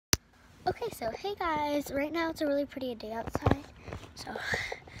Okay, so hey guys, right now it's a really pretty day outside. So,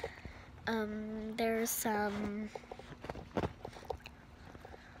 there's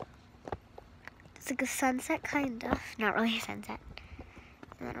it's like a sunset kind of, not really a sunset.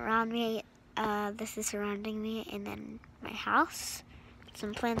 And then around me, this is surrounding me, and then my house.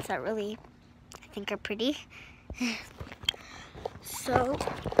 Some plants that really, I think, are pretty. So,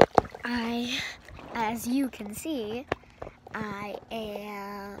 as you can see, I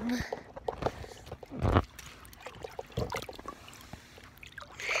am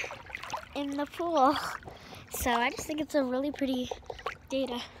in the pool. So I just think it's a really pretty day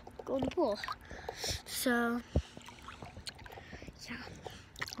to go in the pool. So yeah,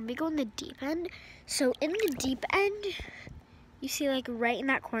 let me go in the deep end. So in the deep end, you see like right in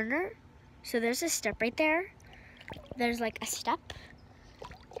that corner, so there's a step right there. There's like a step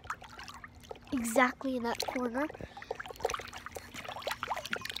exactly in that corner.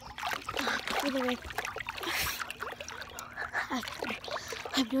 I'm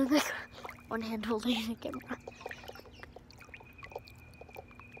doing like one hand holding the camera.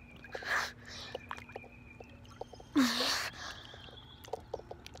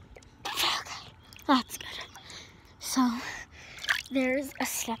 Okay, that's good. So there's a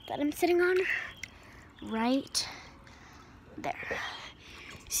step that I'm sitting on right there.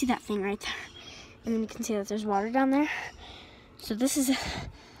 See that thing right there? And then you can see that there's water down there. So this is a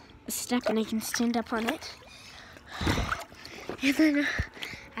step and I can stand up on it. And then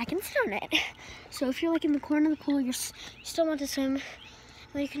I can sit on it. So if you're like in the corner of the pool, you still want to swim,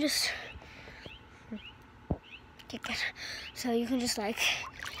 then you can just get good. So you can just like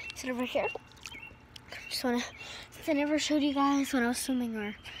sit over here. Just wanna, since I never showed you guys when I was swimming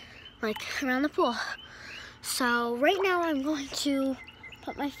or like around the pool. So right now I'm going to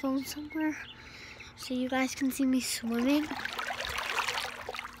put my phone somewhere so you guys can see me swimming.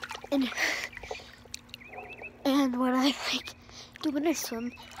 And what I like do when I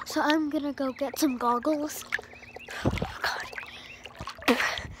swim. So I'm gonna go get some goggles. Oh God.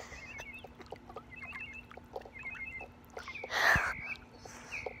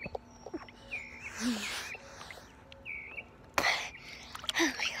 Oh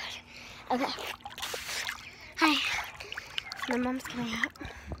my God. Okay. Hi. My mom's coming out.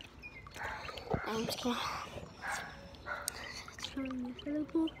 I'm just gonna throw in the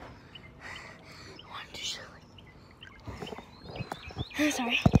pool.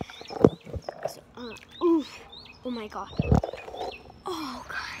 Sorry. So, oof. Oh my God. Oh,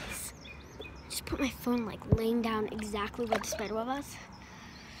 guys. I just put my phone like laying down exactly where the spider web was.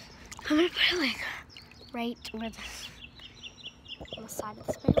 I'm gonna put it like right where on the side of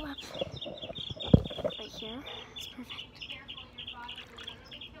the spider web. Right here. It's perfect.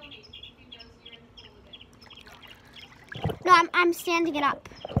 No, I'm standing it up.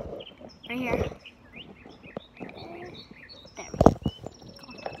 Right here. There we go.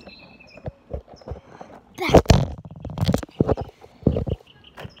 There.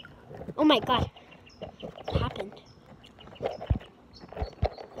 Oh my God. What happened?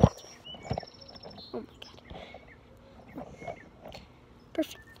 Oh my God.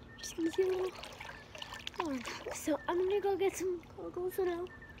 Perfect. Just gonna see a little. So I'm gonna go get some goggles and I'll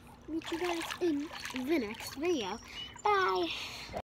meet you guys in the next video. Bye.